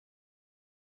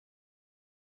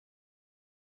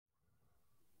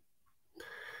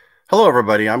Hello,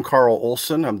 everybody. I'm Carl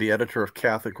Olson. I'm the editor of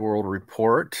Catholic World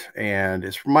Report, and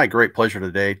it's my great pleasure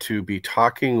today to be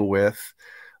talking with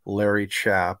Larry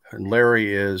Chapp. And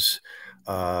Larry is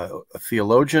a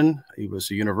theologian. He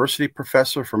was a university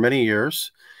professor for many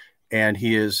years, and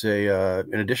he is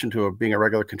in addition to being a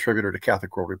regular contributor to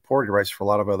Catholic World Report, he writes for a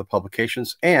lot of other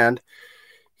publications, and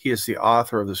he is the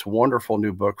author of this wonderful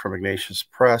new book from Ignatius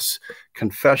Press,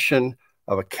 Confession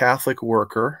of a Catholic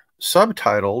Worker,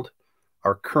 subtitled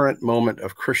Our Current Moment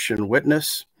of Christian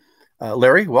Witness.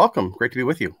 Larry, welcome. Great to be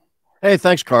with you. Hey,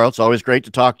 thanks, Carl. It's always great to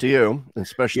talk to you,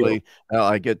 especially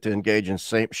I get to engage in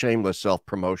shameless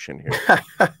self-promotion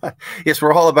here. Yes,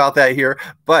 we're all about that here,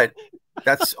 but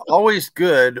that's always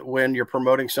good when you're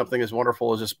promoting something as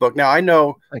wonderful as this book. Now, I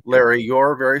know, Larry,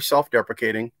 you're very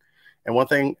self-deprecating, and one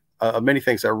thing, many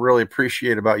things I really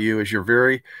appreciate about you is you're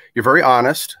very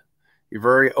honest, you're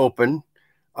very open.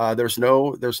 There's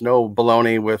no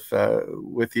baloney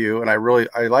with you, and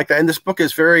I like that. And this book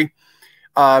is very,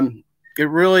 it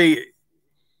really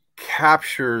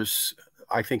captures,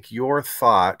 I think, your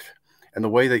thought and the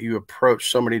way that you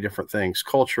approach so many different things: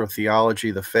 culture,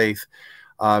 theology, the faith.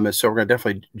 And so we're going to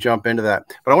definitely jump into that.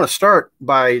 But I want to start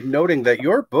by noting that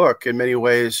your book, in many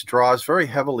ways, draws very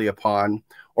heavily upon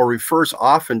or refers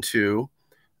often to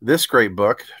this great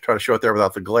book. Try to show it there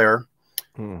without the glare.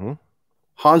 Mm-hmm.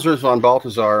 Hans Urs von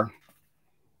Balthasar,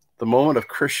 The Moment of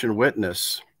Christian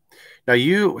Witness. Now,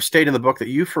 you state in the book that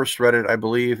you first read it, I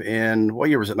believe, in, what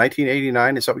year was it,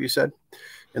 1989? Is that what you said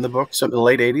in the book? Something in the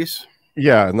late 80s?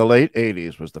 Yeah, in the late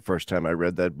 80s was the first time I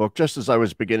read that book, just as I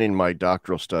was beginning my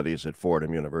doctoral studies at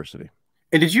Fordham University.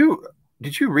 And did you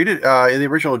read it in the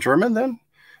original German then?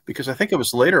 Because I think it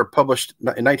was later published in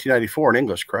 1994 in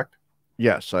English, correct?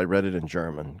 Yes, I read it in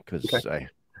German because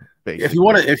if you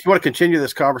want to continue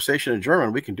this conversation in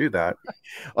German, we can do that.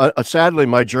 Sadly,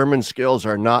 my German skills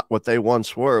are not what they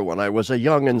once were when I was a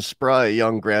young and spry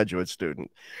young graduate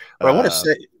student. But I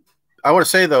want to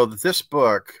say though that this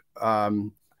book,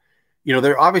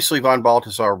 there obviously von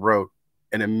Balthasar wrote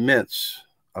an immense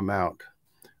amount.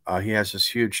 He has this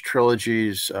huge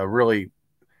trilogies, really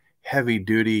heavy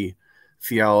duty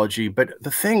theology. But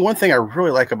one thing I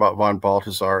really like about von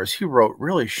Balthasar is he wrote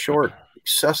really short,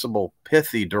 accessible,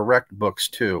 pithy, direct books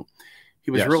too.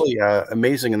 He was really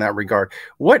amazing in that regard.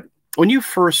 When you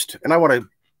first, and I want to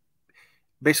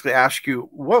basically ask you,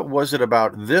 what was it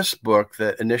about this book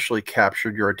that initially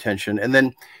captured your attention? And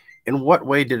then in what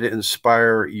way did it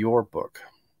inspire your book?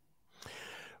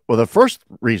 Well, the first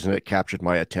reason it captured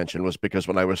my attention was because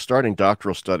when I was starting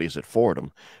doctoral studies at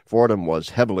Fordham was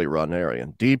heavily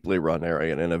Runnerian, deeply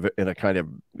Runnerian, in a kind of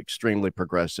extremely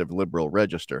progressive liberal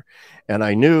register. And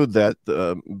I knew that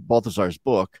Balthasar's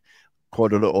book,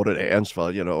 Quoted oder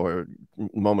Ernstfall, or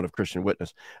Moment of Christian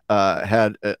Witness,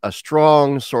 had a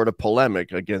strong sort of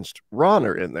polemic against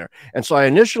Rahner in there. And so I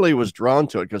initially was drawn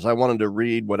to it because I wanted to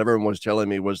read what everyone was telling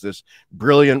me was this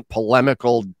brilliant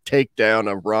polemical takedown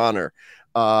of Rahner.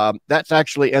 That's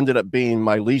actually ended up being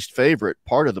my least favorite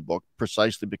part of the book,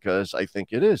 precisely because I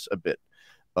think it is a bit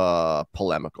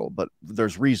polemical, but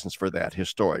there's reasons for that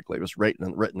historically. It was written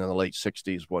in the late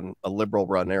 60s when a liberal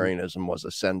Runnerianism was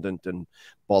ascendant and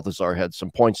Balthasar had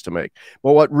some points to make.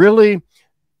 But what really,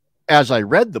 as I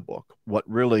read the book, what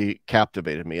really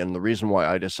captivated me, and the reason why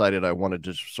I decided I wanted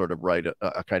to sort of write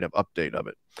a kind of update of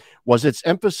it, was its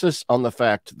emphasis on the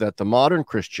fact that the modern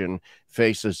Christian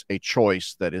faces a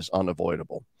choice that is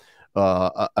unavoidable.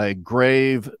 A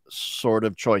grave sort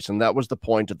of choice. And that was the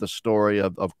point of the story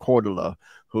of Cordula,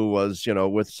 who was,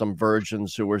 with some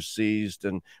virgins who were seized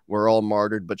and were all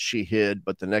martyred, but she hid.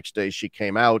 But the next day she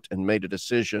came out and made a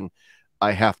decision: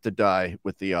 I have to die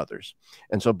with the others.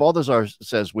 And so Balthasar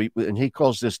says, and he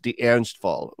calls this die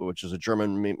Ernstfall, which is a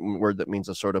German word that means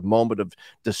a sort of moment of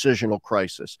decisional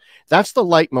crisis. That's the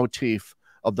leitmotif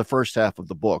of the first half of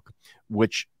the book,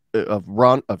 which of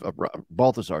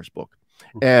Balthasar's book.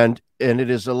 And it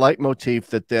is a leitmotif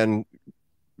that then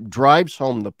drives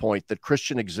home the point that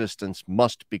Christian existence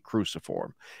must be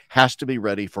cruciform, has to be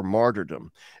ready for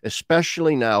martyrdom,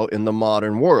 especially now in the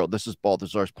modern world. This is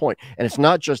Balthasar's point. And it's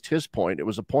not just his point. It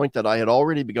was a point that I had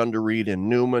already begun to read in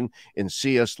Newman, in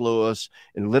C.S. Lewis,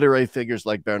 in literary figures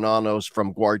like Bernanos,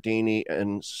 from Guardini,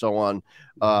 and so on.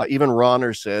 Even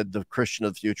Rahner said the Christian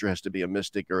of the future has to be a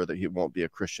mystic, or that he won't be a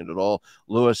Christian at all.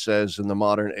 Lewis says in the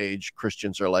modern age,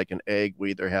 Christians are like an egg.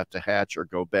 We either have to hatch or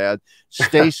go bad.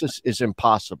 Stasis is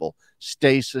impossible.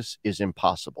 Stasis is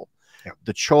impossible. Yeah.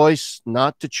 The choice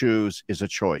not to choose is a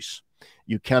choice.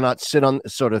 You cannot sit on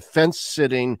sort of fence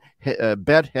sitting,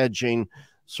 bet hedging,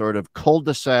 sort of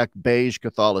cul-de-sac beige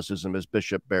Catholicism, as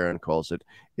Bishop Barron calls it,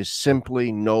 is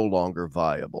simply no longer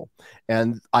viable.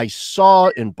 And I saw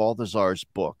in Balthasar's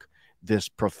book this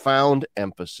profound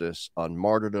emphasis on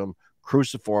martyrdom,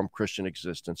 cruciform Christian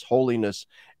existence, holiness,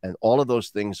 and all of those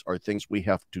things are things we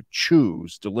have to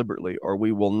choose deliberately, or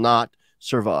we will not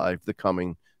survive the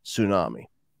coming tsunami.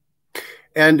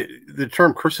 And the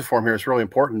term cruciform here is really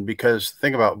important, because the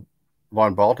thing about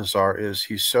von Balthasar is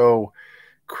he's so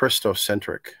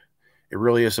Christocentric. It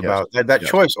really is about that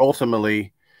choice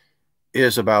ultimately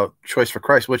is about choice for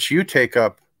Christ, which you take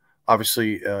up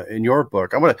obviously in your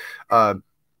book. I'm going to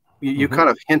you kind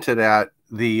of hinted at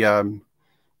the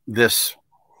this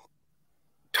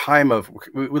time of,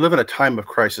 we live in a time of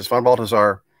crisis. Von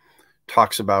Balthasar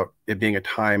talks about it being a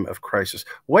time of crisis.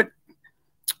 What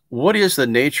is the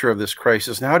nature of this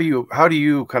crisis, and how do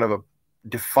you kind of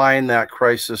define that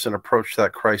crisis and approach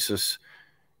that crisis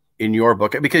in your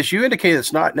book? Because you indicate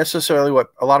it's not necessarily what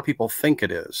a lot of people think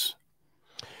it is.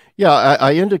 Yeah,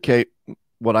 I indicate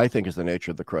what I think is the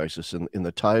nature of the crisis in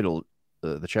the title,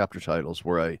 the chapter titles,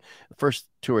 where the first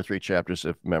 2 or 3 chapters,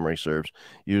 if memory serves,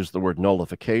 use the word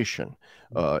nullification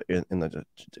in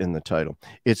the title.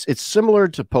 It's similar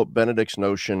to Pope Benedict's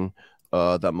notion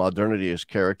that modernity is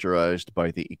characterized by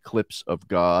the eclipse of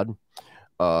God,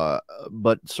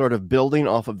 but sort of building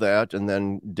off of that and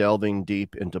then delving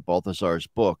deep into Balthasar's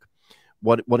book.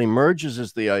 What emerges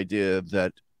is the idea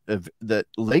that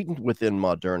latent within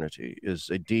modernity is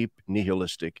a deep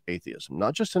nihilistic atheism,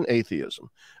 not just an atheism,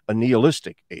 a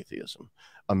nihilistic atheism,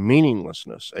 a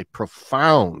meaninglessness, a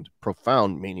profound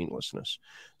meaninglessness,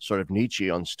 sort of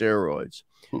Nietzsche on steroids.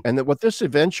 And that what this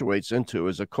eventuates into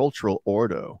is a cultural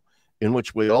ordo in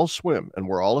which we all swim and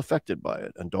we're all affected by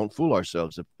it. And don't fool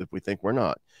ourselves if we think we're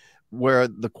not, where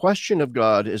the question of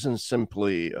God isn't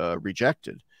simply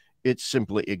rejected, it's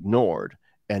simply ignored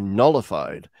and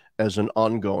nullified as an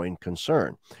ongoing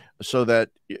concern. So that,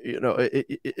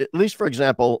 at least, for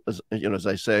example, as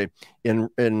I say,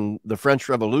 in the French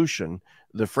Revolution,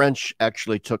 the French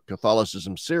actually took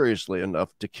Catholicism seriously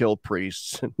enough to kill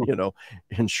priests and,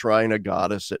 enshrine a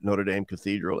goddess at Notre Dame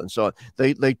Cathedral and so on.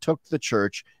 They took the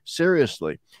church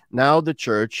seriously. Now the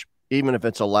church, even if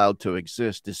it's allowed to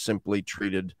exist, is simply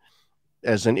treated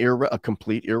as a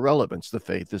complete irrelevance. The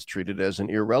faith is treated as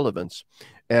an irrelevance.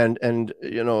 And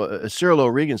Cyril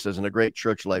O'Regan says in a great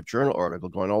Church Life Journal article,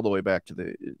 going all the way back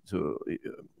to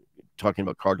talking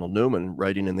about Cardinal Newman,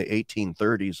 writing in the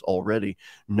 1830s already,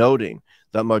 noting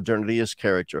that modernity is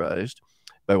characterized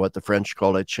by what the French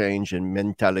call a change in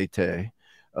mentalité,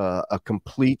 a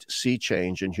complete sea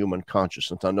change in human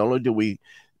consciousness. Not only do we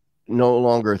no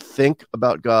longer think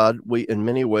about God, in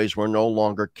many ways, we're no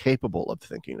longer capable of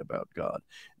thinking about God.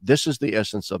 This is the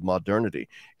essence of modernity.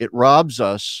 It robs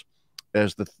us,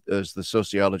 as the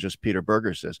sociologist Peter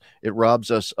Berger says, it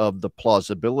robs us of the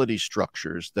plausibility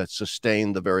structures that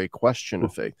sustain the very question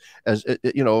of faith. As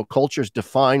cultures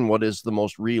define what is the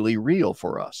most really real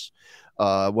for us.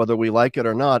 Whether we like it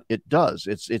or not, it does.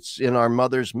 It's in our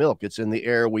mother's milk. It's in the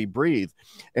air we breathe.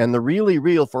 And the really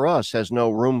real for us has no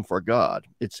room for God.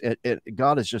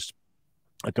 God is just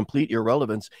a complete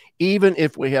irrelevance. Even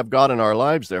if we have God in our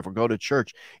lives, therefore go to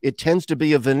church, it tends to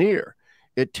be a veneer.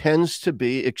 It tends to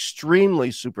be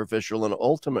extremely superficial and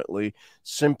ultimately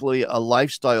simply a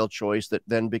lifestyle choice that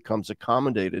then becomes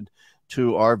accommodated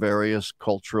to our various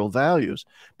cultural values,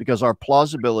 because our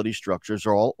plausibility structures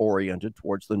are all oriented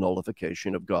towards the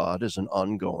nullification of God as an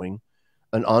ongoing,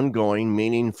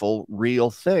 meaningful, real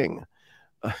thing.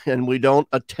 And we don't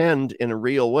attend in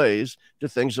real ways to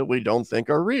things that we don't think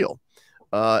are real.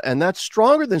 And that's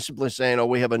stronger than simply saying, oh,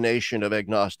 we have a nation of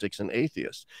agnostics and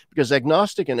atheists, because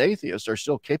agnostic and atheists are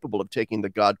still capable of taking the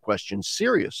God question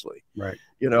seriously. Right.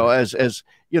 As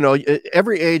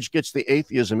every age gets the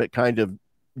atheism it kind of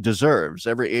deserves.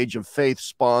 Every age of faith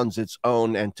spawns its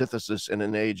own antithesis in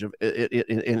an age of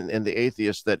in the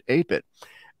atheists that ape it.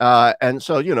 And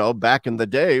so, back in the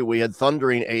day, we had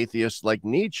thundering atheists like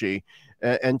Nietzsche,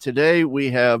 and today we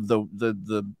have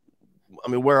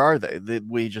where are they?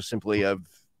 We just simply have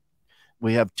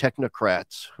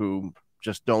technocrats who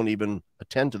just don't even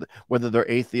attend to them. Whether they're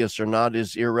atheists or not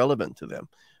is irrelevant to them.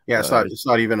 Yeah, it's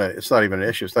not even an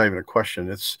issue. It's not even a question.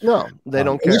 They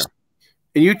don't care.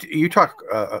 And you talk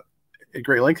at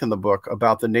great length in the book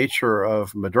about the nature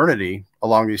of modernity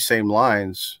along these same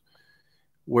lines,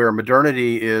 where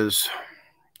modernity is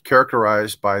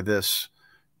characterized by this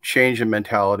change in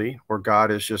mentality, where God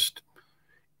is just,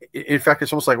 in fact,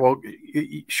 it's almost like, well,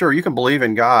 sure, you can believe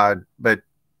in God, but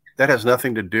that has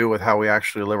nothing to do with how we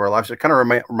actually live our lives. It kind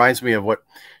of reminds me of what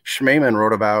Schmemann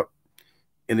wrote about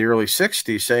in the early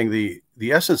 60s saying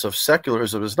the essence of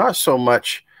secularism is not so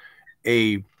much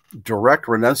a direct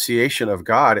renunciation of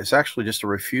God. It's actually just a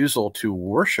refusal to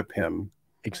worship him.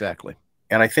 Exactly.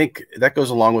 And I think that goes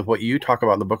along with what you talk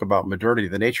about in the book about modernity,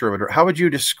 the nature of it. How would you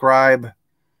describe,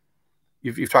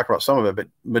 you've talked about some of it, but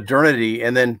modernity,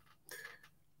 and then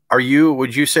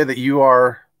would you say that you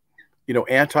are,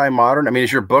 anti-modern? I mean,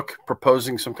 is your book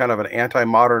proposing some kind of an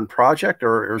anti-modern project,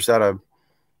 or is that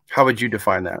how would you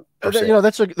define that?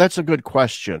 That's a good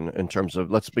question in terms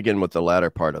of, let's begin with the latter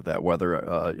part of that,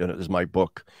 whether, is my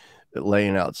book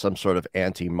laying out some sort of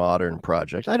anti-modern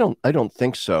project? I don't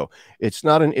think so. It's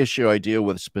not an issue I deal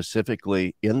with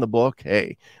specifically in the book.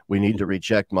 Hey, we need to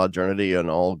reject modernity and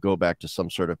all go back to some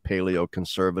sort of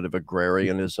paleo-conservative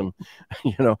agrarianism.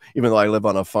 Even though I live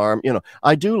on a farm,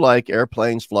 I do like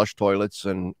airplanes, flush toilets,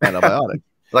 and antibiotics.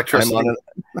 Electricity.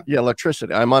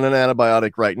 Electricity. I'm on an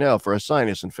antibiotic right now for a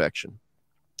sinus infection.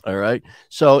 All right.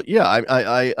 So yeah,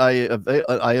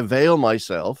 I avail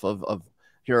myself of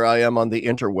here I am on the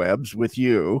interwebs with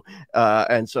you.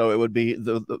 And so it would be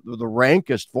the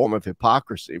rankest form of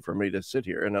hypocrisy for me to sit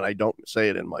here. And then I don't say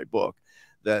it in my book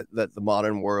that the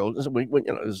modern world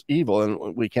is evil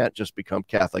and we can't just become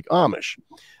Catholic Amish.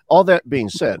 All that being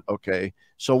said, okay,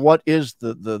 so what is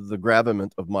the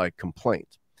gravamen of my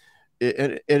complaint?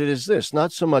 It is this,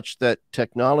 not so much that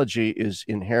technology is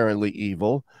inherently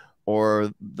evil or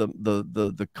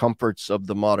the comforts of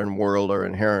the modern world are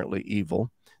inherently evil,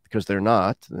 because they're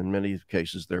not. In many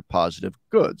cases, they're positive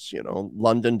goods.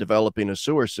 London developing a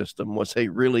sewer system was a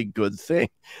really good thing.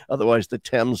 Otherwise, the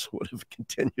Thames would have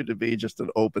continued to be just an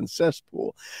open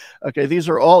cesspool. Okay, these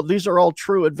are all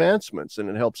true advancements, and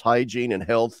it helps hygiene and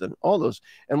health and all those.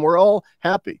 And we're all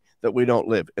happy that we don't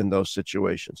live in those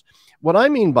situations. What I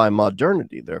mean by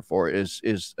modernity, therefore, is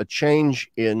a change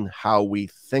in how we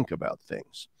think about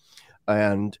things.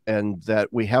 And that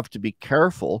we have to be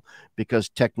careful because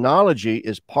technology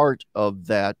is part of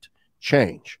that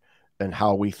change and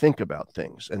how we think about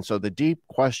things. And so the deep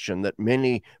question that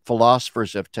many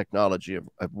philosophers of technology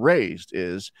have raised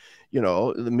is,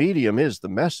 the medium is the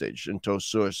message. And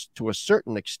to a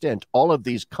certain extent, all of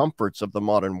these comforts of the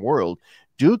modern world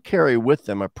do carry with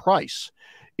them a price,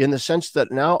 in the sense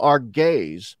that now our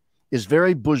gaze is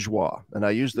very bourgeois, and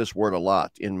I use this word a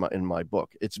lot in my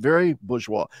book. It's very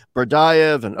bourgeois.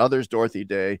 Berdyaev and others, Dorothy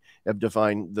Day, have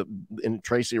defined and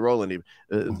Tracy Rowland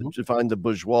defined the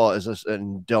bourgeois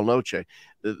and Del Noce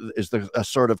is a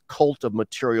sort of cult of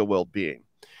material well-being,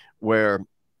 where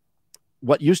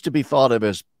what used to be thought of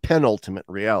as penultimate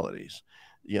realities,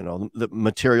 the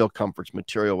material comforts,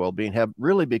 material well-being, have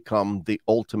really become the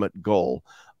ultimate goal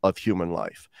of human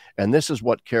life. And this is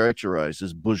what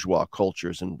characterizes bourgeois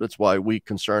cultures. And that's why we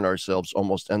concern ourselves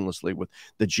almost endlessly with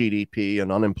the GDP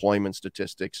and unemployment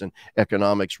statistics, and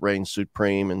economics reigns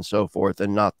supreme and so forth,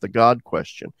 and not the God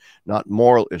question, not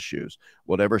moral issues.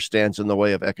 Whatever stands in the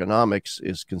way of economics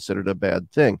is considered a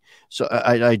bad thing. So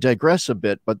I digress a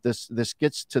bit, but this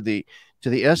gets to the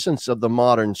essence of the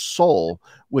modern soul,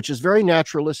 which is very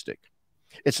naturalistic.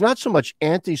 It's not so much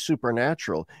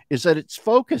anti-supernatural, is that its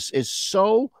focus is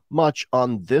so much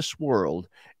on this world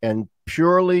and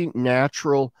purely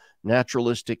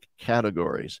naturalistic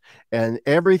categories. And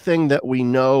everything that we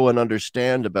know and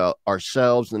understand about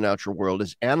ourselves and the natural world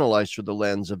is analyzed through the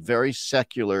lens of very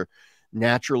secular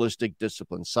naturalistic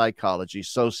disciplines: psychology,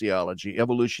 sociology,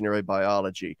 evolutionary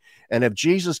biology. And if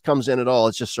Jesus comes in at all,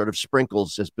 it's just sort of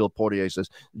sprinkles, as Bill Portier says,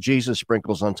 Jesus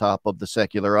sprinkles on top of the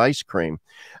secular ice cream.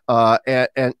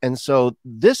 And so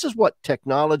this is what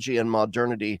technology and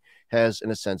modernity has, in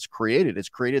a sense, created. It's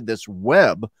created this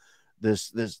web,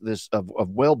 this of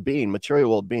well-being,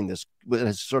 material well-being. This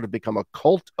has sort of become a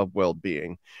cult of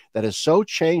well-being that has so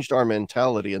changed our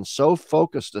mentality and so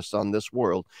focused us on this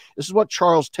world. This is what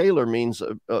Charles Taylor means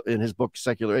in his book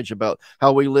Secular Age, about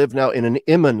how we live now in an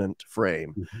immanent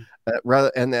frame,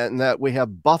 rather, and that we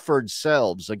have buffered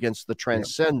selves against the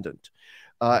transcendent.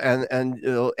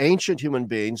 Ancient human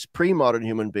beings, pre-modern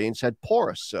human beings, had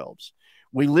porous selves.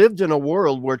 We lived in a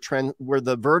world where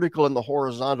the vertical and the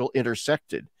horizontal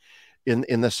intersected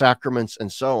in the sacraments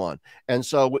and so on. And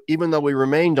so even though we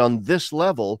remained on this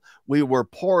level, we were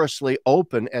porously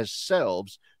open as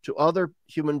selves to other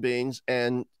human beings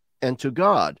and to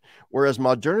God. Whereas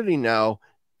modernity now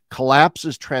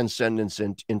collapses transcendence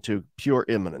into pure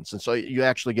immanence. And so you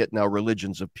actually get now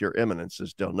religions of pure immanence,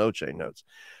 as Del Noce notes.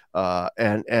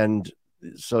 And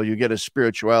so you get a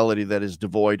spirituality that is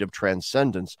devoid of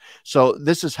transcendence. So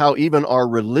this is how even our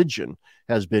religion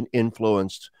has been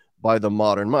influenced by the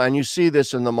modern mind. And you see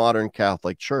this in the modern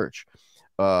Catholic Church,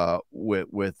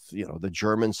 with the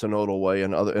German synodal way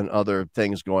and other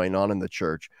things going on in the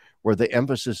church, where the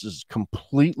emphasis is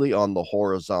completely on the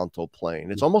horizontal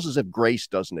plane. It's almost as if grace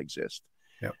doesn't exist.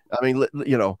 Yep. I mean,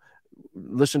 you know,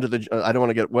 listen to the, I don't want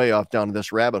to get way off down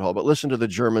this rabbit hole, but listen to the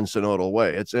German synodal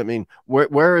way. It's, I mean,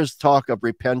 where is talk of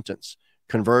repentance,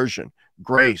 conversion,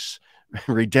 grace,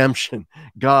 redemption,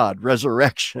 God,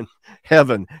 resurrection,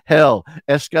 heaven, hell,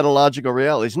 eschatological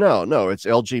realities? No, it's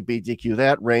LGBTQ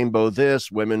that, rainbow this,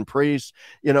 women priests.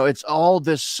 You know, it's all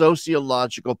this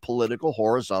sociological, political,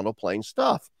 horizontal plane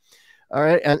stuff. All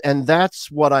right. And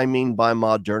that's what I mean by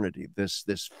modernity,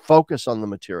 this focus on the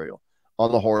material,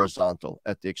 on the horizontal,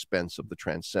 at the expense of the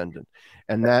transcendent.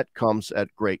 And that comes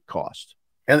at great cost.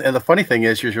 And the funny thing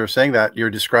is, you're saying that, you're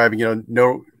describing, you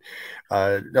know,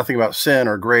 nothing about sin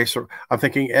or grace. Or I'm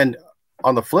thinking, and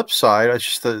on the flip side, it's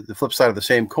just the flip side of the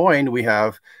same coin. We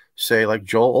have, say, like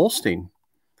Joel Osteen.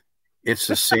 It's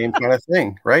the same kind of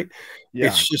thing, right? Yeah,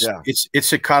 it's just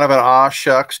it's a kind of an aw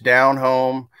shucks, down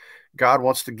home. God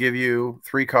wants to give you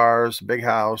 3 cars, a big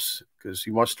house, because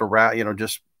he wants to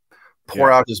just pour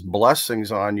out his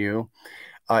blessings on you.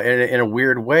 In a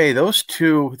weird way, those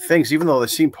two things, even though they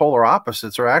seem polar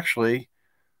opposites, are actually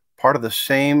part of the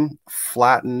same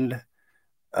flattened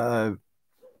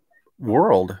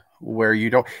world where you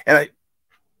don't. And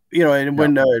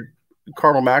when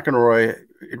Cardinal McElroy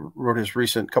wrote his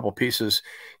recent couple pieces,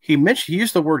 he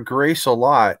used the word grace a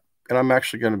lot, and I'm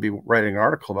actually going to be writing an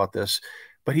article about this.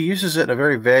 But he uses it in a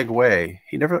very vague way.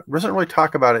 He doesn't really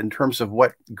talk about it in terms of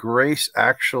what grace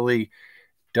actually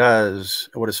does,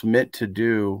 what it's meant to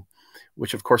do,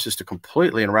 which of course is to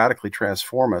completely and radically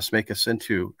transform us, make us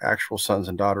into actual sons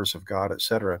and daughters of God,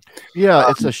 etc.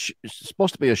 Yeah, it's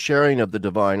supposed to be a sharing of the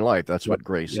divine life. That's what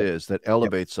grace is, that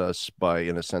elevates us by,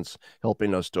 in a sense,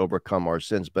 helping us to overcome our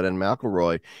sins. But in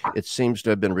McElroy, it seems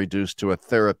to have been reduced to a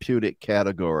therapeutic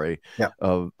category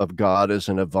of God as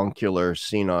an avuncular,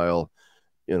 senile,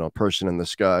 person in the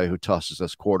sky who tosses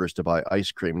us quarters to buy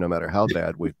ice cream, no matter how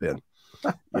bad we've been.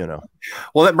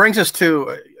 Well, that brings us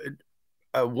to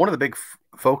one of the big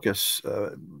focus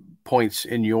points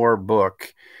in your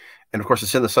book, and of course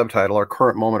it's in the subtitle, Our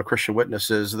Current Moment of Christian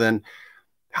Witnesses. Then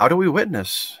how do we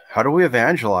witness? How do we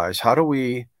evangelize? How do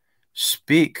we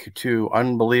speak to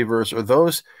unbelievers or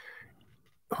those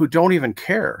who don't even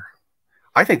care?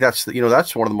 I think that's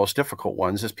that's one of the most difficult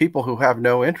ones, is people who have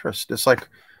no interest. It's like,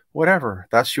 whatever,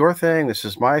 that's your thing, this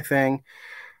is my thing.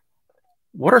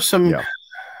 What are some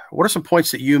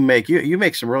points that you make? You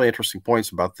make some really interesting points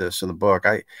about this in the book.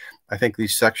 I think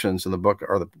these sections in the book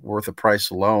are worth the price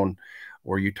alone,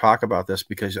 where you talk about this,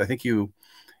 because I think you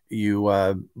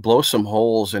blow some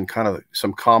holes in kind of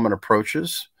some common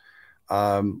approaches.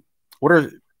 What are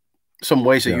some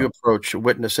ways that you approach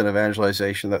witness and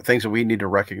evangelization, that things that we need to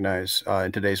recognize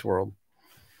in today's world?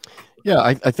 Yeah,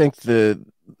 I think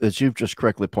as you've just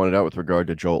correctly pointed out with regard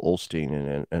to Joel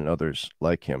Osteen and others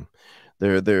like him,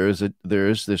 there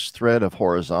is this thread of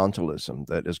horizontalism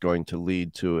that is going to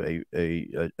lead to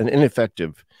an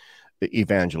ineffective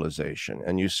evangelization.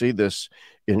 And you see this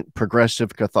in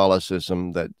progressive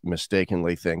Catholicism that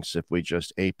mistakenly thinks if we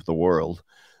just ape the world,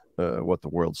 what the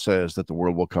world says, that the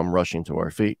world will come rushing to our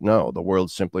feet. No, the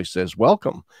world simply says,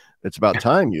 welcome. It's about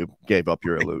time you gave up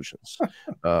your illusions,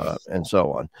 and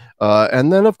so on.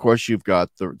 And then, of course, you've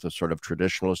got the sort of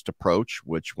traditionalist approach,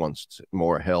 which wants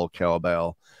more hell,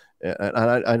 cowbell. And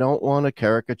I don't want to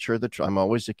caricature I'm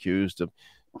always accused of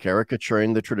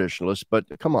caricaturing the traditionalists, but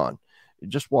come on,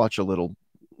 just watch a little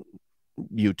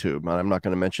YouTube. I'm not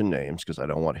going to mention names because I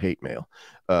don't want hate mail.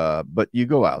 But you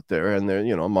go out there and there,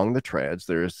 among the trads,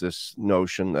 there's this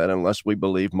notion that unless we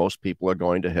believe most people are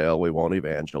going to hell, we won't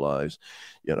evangelize.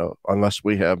 Unless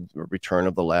we have the return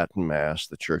of the Latin Mass,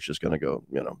 the church is going to go,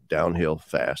 downhill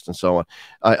fast, and so on.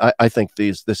 I think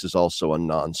this is also a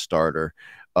non-starter.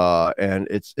 And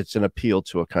it's an appeal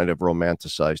to a kind of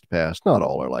romanticized past. Not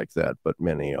all are like that, but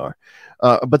many are.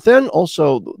 But then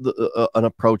also an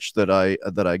approach that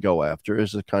I go after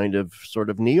is a kind of sort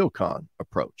of neocon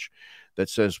approach that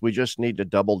says we just need to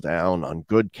double down on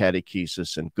good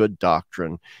catechesis and good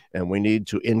doctrine, and we need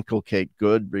to inculcate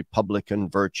good Republican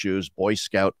virtues, Boy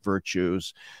Scout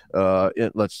virtues.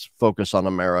 Let's focus on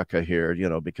America here,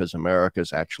 because America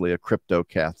is actually a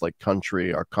crypto-Catholic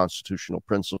country. Our constitutional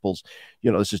principles,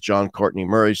 this is John Courtney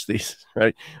Murray's thesis,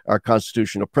 right? Our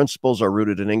constitutional principles are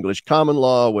rooted in English common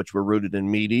law, which were rooted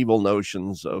in medieval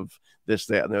notions of this,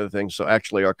 that, and the other thing. So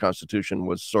actually our Constitution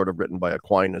was sort of written by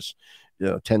Aquinas,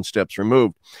 10 steps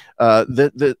removed.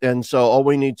 And so all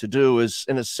we need to do is,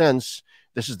 in a sense,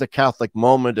 this is the Catholic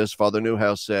moment, as Father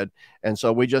Newhouse said. And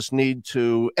so we just need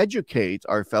to educate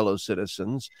our fellow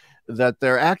citizens that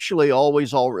they're actually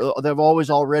they've always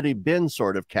already been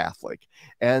sort of Catholic,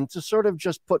 and to sort of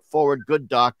just put forward good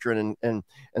doctrine and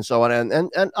so on.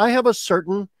 And I have a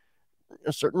certain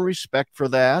respect for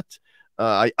that.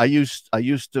 I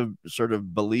used to sort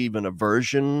of believe in a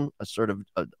version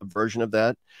of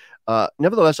that.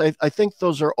 Nevertheless, I think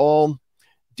those are all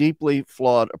deeply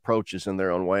flawed approaches in their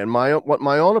own way. And what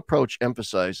my own approach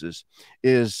emphasizes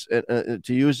is, to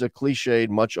use a cliched,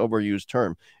 much overused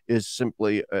term, is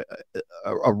simply a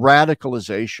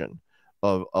radicalization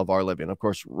of our living. Of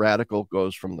course, radical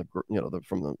goes from the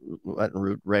Latin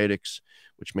root radix,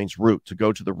 which means root, to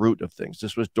go to the root of things.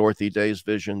 This was Dorothy Day's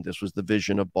vision. This was the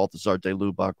vision of Balthasar de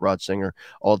Lubach, Ratzinger,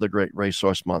 all the great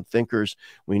ressourcement thinkers.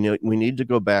 We need to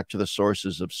go back to the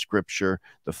sources of Scripture,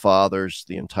 the fathers,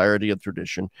 the entirety of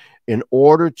tradition, in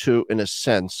order to, in a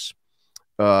sense,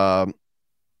 to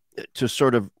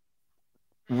sort of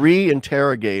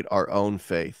reinterrogate our own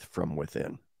faith from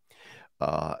within.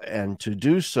 And to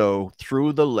do so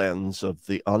through the lens of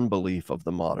the unbelief of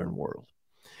the modern world.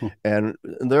 And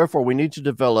therefore, we need to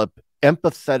develop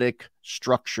empathetic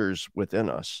structures within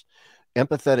us,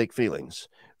 empathetic feelings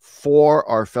for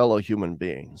our fellow human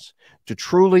beings, to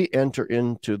truly enter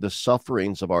into the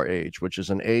sufferings of our age, which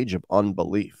is an age of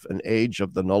unbelief, an age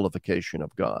of the nullification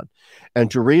of God,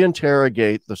 and to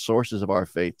reinterrogate the sources of our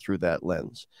faith through that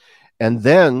lens. And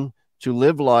then to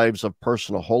live lives of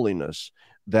personal holiness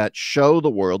that show the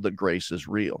world that grace is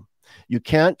real. You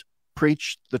can't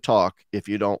preach the talk if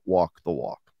you don't walk the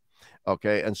walk.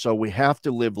 Okay. And so we have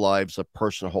to live lives of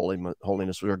personal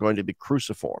holiness. We are going to be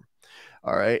cruciform.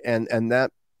 All right. And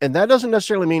that doesn't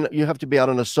necessarily mean you have to be out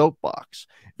on a soapbox.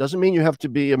 It doesn't mean you have to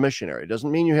be a missionary. It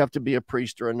doesn't mean you have to be a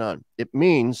priest or a nun. It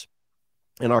means,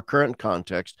 in our current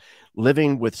context,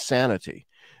 living with sanity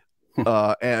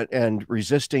and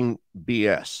resisting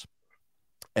BS.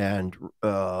 And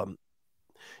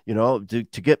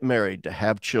to get married, to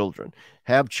have children,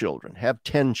 have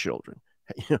 10 children,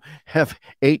 have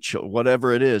 8 children,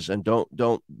 whatever it is, and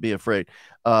don't be afraid.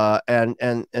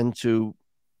 And to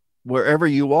wherever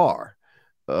you are,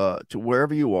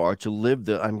 to live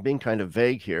I'm being kind of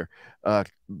vague here,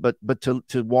 but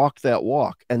to walk that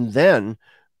walk, and then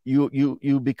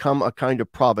you become a kind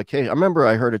of provocation. I remember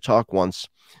I heard a talk once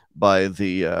by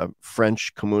the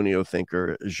French communio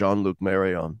thinker Jean-Luc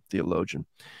Marion, theologian.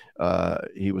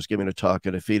 He was giving a talk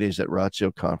at a Fides et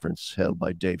Ratio conference held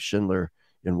by Dave Schindler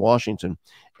in Washington.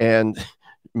 And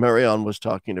Marion was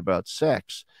talking about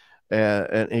sex.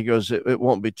 And he goes, it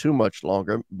won't be too much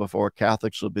longer before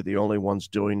Catholics will be the only ones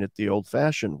doing it the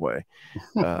old-fashioned way.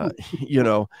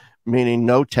 Meaning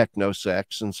no techno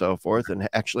sex and so forth, and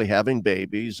actually having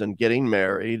babies and getting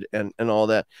married and all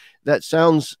that. That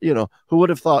sounds, who would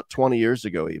have thought 20 years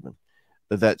ago even,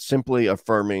 that simply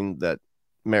affirming that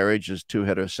marriage is two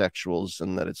heterosexuals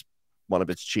and that it's one of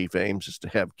its chief aims is to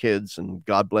have kids, and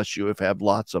God bless you if you have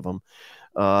lots of them,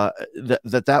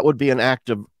 that would be an act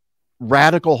of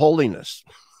radical holiness.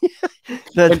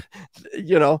 And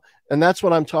that's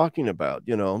what I'm talking about,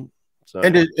 So.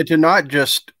 And to not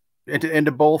just, and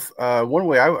to both, one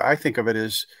way I think of it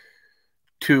is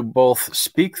to both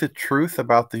speak the truth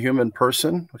about the human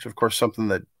person, which of course something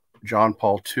that John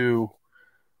Paul II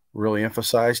really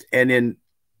emphasized, and in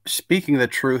speaking the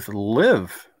truth,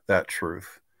 live that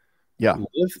truth. Yeah.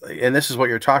 And this is what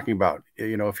you're talking about.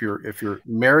 If you're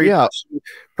married,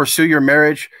 pursue your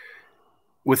marriage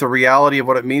with a reality of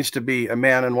what it means to be a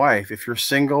man and wife. If you're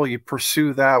single, you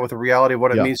pursue that with a reality of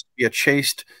what it means to be a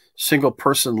chaste single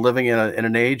person living in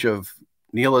an age of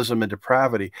nihilism and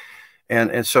depravity.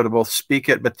 And so to both speak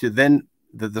it, but to then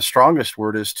the strongest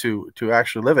word is to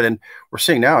actually live it. And we're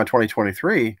seeing now in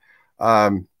 2023,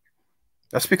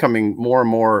 that's becoming more and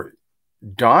more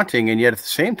daunting. And yet at the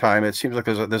same time, it seems like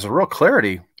there's a real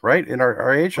clarity, right, in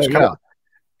our age.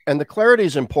 And the clarity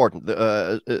is important.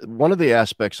 One of the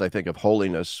aspects, I think, of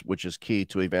holiness, which is key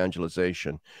to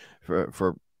evangelization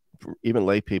for even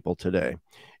lay people today,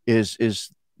 is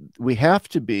we have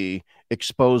to be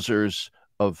exposers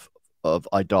of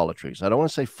idolatries. I don't want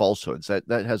to say falsehoods.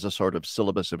 That has a sort of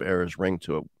syllabus of errors ring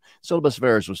to it. Syllabus of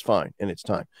errors was fine in its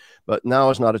time, but now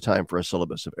is not a time for a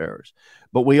syllabus of errors.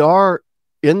 But we are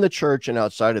in the church and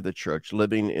outside of the church,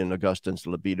 living in Augustine's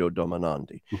libido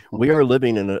dominandi. We are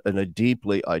living in a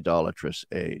deeply idolatrous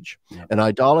age, an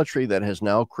idolatry that has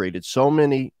now created so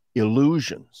many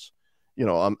illusions.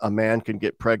 A man can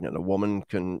get pregnant, a woman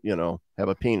can, have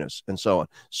a penis, and so on.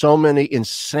 So many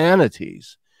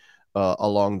insanities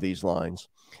along these lines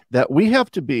that we have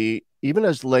to be, even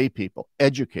as lay people,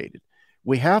 educated.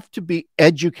 We have to be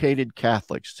educated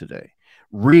Catholics today,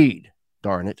 Read,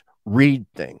 darn it, read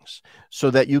things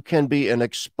so that you can be an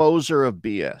exposer of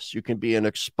BS. You can be an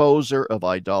exposer of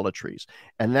idolatries.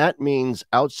 And that means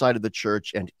outside of the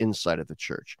church and inside of the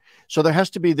church. So there has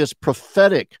to be this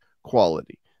prophetic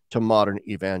quality to modern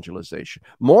evangelization,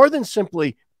 more than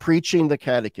simply preaching the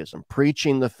catechism,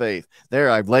 preaching the faith. There,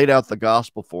 I've laid out the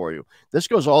gospel for you. This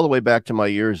goes all the way back to my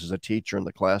years as a teacher in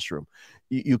the classroom.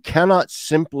 You cannot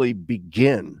simply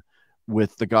begin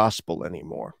with the gospel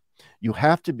anymore. You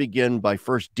have to begin by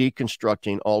first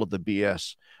deconstructing all of the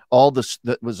BS, all this,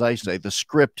 that was, I say, the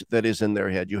script that is in their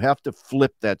head. You have to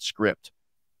flip that script.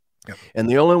 Yep. And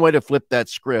the only way to flip that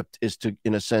script is to,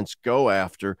 in a sense, go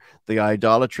after the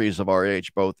idolatries of our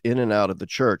age, both in and out of the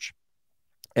church.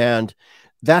 And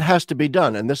that has to be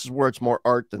done. And this is where it's more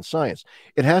art than science.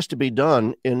 It has to be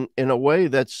done in a way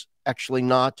that's actually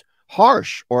not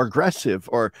harsh or aggressive,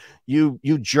 or you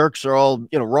jerks are all,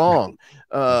 wrong.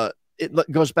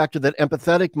 It goes back to that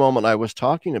empathetic moment I was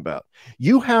talking about.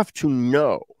 You have to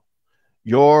know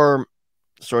your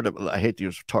sort of, I hate to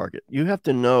use target. You have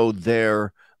to know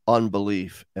their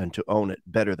unbelief and to own it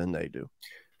better than they do.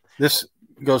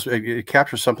 It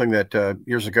captures something that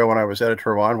years ago when I was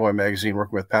editor of Envoy magazine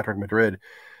working with Patrick Madrid,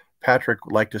 Patrick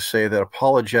liked to say that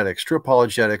true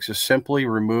apologetics is simply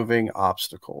removing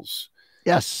obstacles.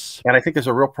 Yes. And I think there's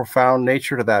a real profound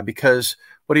nature to that, because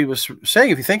what he was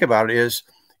saying, if you think about it, is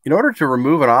in order to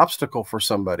remove an obstacle for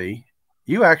somebody,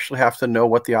 you actually have to know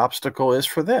what the obstacle is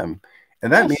for them.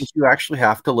 And that means you actually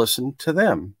have to listen to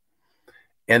them.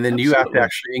 And then you have to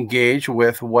actually engage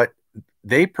with what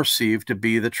they perceive to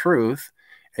be the truth.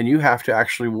 And you have to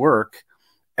actually work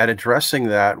at addressing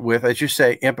that with, as you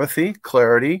say, empathy,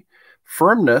 clarity,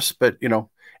 firmness. But, and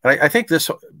I think this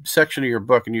section of your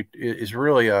book is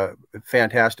really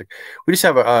fantastic. We just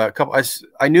have a couple.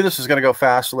 I knew this was going to go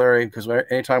fast, Larry, because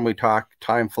anytime we talk,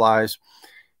 time flies,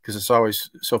 because it's always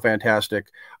so fantastic.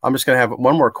 I'm just going to have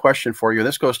one more question for you.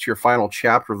 This goes to your final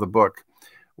chapter of the book,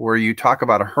 where you talk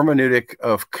about a hermeneutic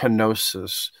of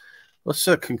kenosis. Let's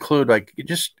conclude,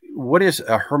 just what is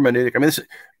a hermeneutic? I mean, this is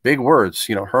big words,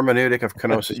 hermeneutic of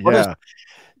kenosis.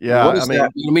 Yeah. What is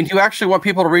that? I mean, do you actually want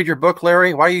people to read your book,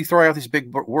 Larry? Why are you throwing out these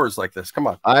big words like this? Come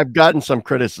on. I've gotten some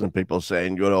criticism, people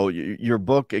saying, your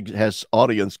book has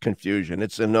audience confusion.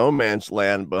 It's a no man's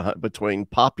land between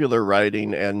popular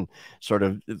writing and sort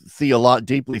of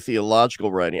deeply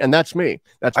theological writing. And that's me.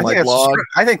 That's my blog.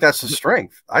 I think that's the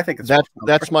strength. I think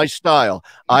that's my style.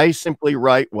 I simply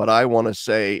write what I want to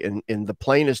say in the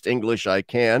plainest English I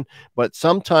can, but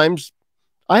sometimes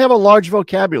I have a large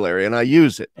vocabulary and I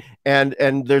use it. And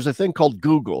there's a thing called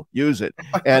Google, use it.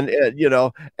 And,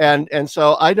 and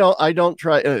so I don't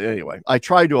try. Anyway, I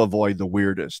try to avoid the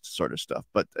weirdest sort of stuff.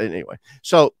 But anyway,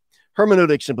 so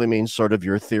hermeneutic simply means sort of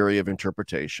your theory of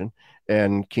interpretation.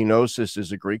 And kenosis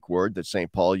is a Greek word that St.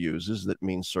 Paul uses that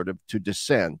means sort of to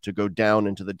descend, to go down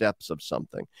into the depths of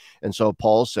something. And so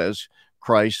Paul says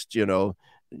Christ,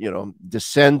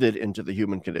 descended into the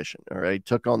human condition, all right,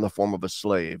 took on the form of a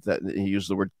slave. That he used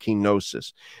the word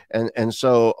kenosis. And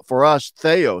so for us,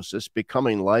 theosis,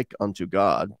 becoming like unto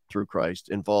God through Christ,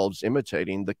 involves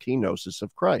imitating the kenosis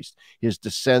of Christ, his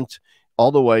descent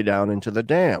all the way down into the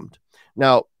damned.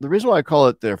 Now, the reason why I call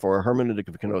it, therefore, a hermeneutic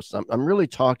of kenosis, I'm really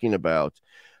talking about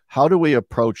how do we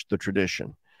approach the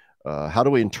tradition? How do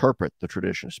we interpret the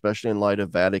tradition, especially in light of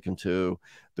Vatican II,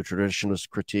 the traditionalist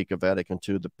critique of Vatican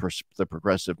II, the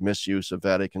progressive misuse of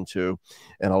Vatican II?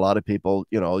 And a lot of people,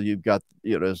 you've got,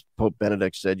 as Pope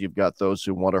Benedict said, you've got those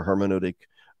who want a hermeneutic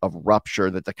of rupture,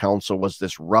 that the council was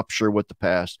this rupture with the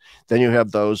past. Then you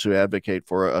have those who advocate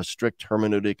for a strict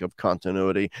hermeneutic of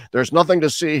continuity. There's nothing to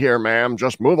see here, ma'am.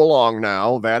 Just move along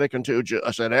now. Vatican II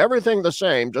said everything the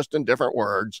same, just in different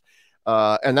words.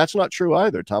 And that's not true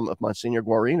either. Monsignor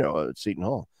Guarino at Seton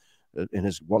Hall, in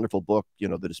his wonderful book,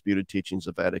 The Disputed Teachings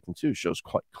of Vatican II, shows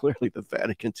quite clearly that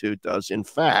Vatican II does, in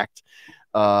fact,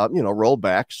 roll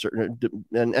back certain,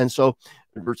 and so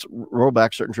roll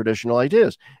back certain traditional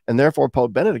ideas. And therefore,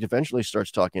 Pope Benedict eventually starts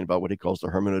talking about what he calls the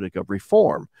hermeneutic of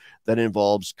reform, that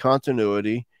involves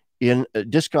continuity in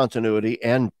discontinuity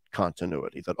and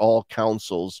continuity, that all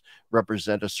councils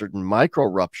represent a certain micro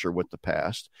rupture with the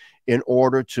past in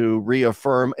order to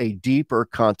reaffirm a deeper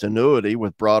continuity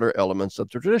with broader elements of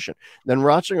the tradition. Then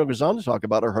Ratzinger goes on to talk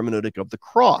about a hermeneutic of the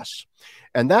cross.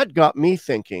 And that got me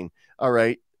thinking, all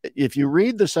right, if you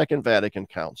read the Second Vatican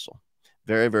Council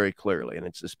very, very clearly, and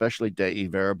it's especially Dei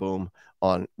Verbum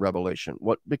on Revelation,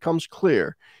 what becomes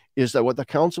clear is that what the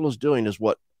council is doing is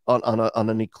what on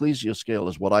an ecclesial scale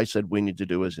is what I said we need to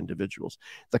do as individuals.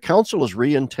 The council is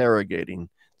reinterrogating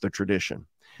the tradition,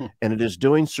 and it is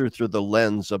doing so through the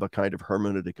lens of a kind of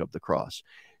hermeneutic of the cross.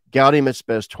 Gaudium et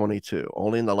Spes 22.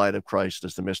 Only in the light of Christ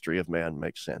does the mystery of man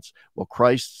make sense. Well,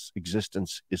 Christ's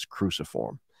existence is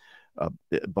cruciform.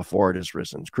 Before it is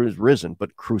risen. It's risen,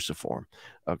 but cruciform.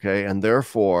 Okay. And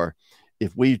therefore,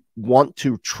 if we want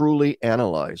to truly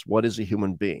analyze what is a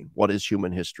human being, what is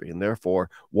human history, and therefore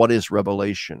what is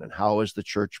revelation and how is the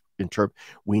church interpret,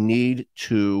 we need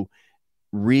to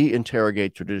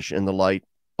reinterrogate tradition in the light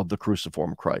of the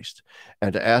cruciform Christ,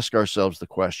 and to ask ourselves the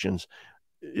questions,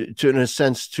 to, in a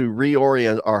sense, to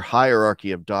reorient our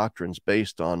hierarchy of doctrines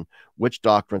based on which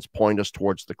doctrines point us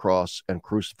towards the cross and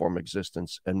cruciform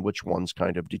existence and which ones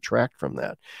kind of detract from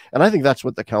that. And I think that's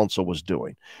what the council was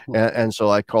doing. And so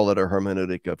I call it a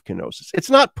hermeneutic of kenosis. It's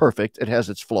not perfect. It has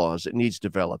its flaws. It needs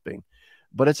developing.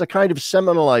 But it's a kind of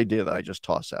seminal idea that I just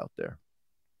toss out there.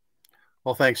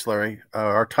 Well, thanks, Larry.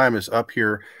 Our time is up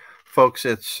here. Folks,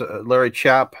 it's Larry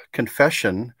Chapp,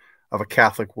 Confession of a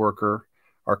Catholic Worker,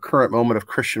 Our Current Moment of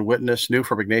Christian Witness, new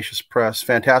from Ignatius Press.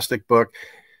 Fantastic book.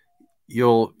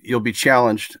 You'll be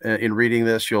challenged in reading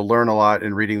this. You'll learn a lot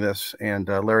in reading this. And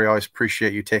Larry, I always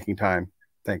appreciate you taking time.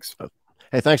 Thanks.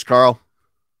 Hey, thanks, Carl.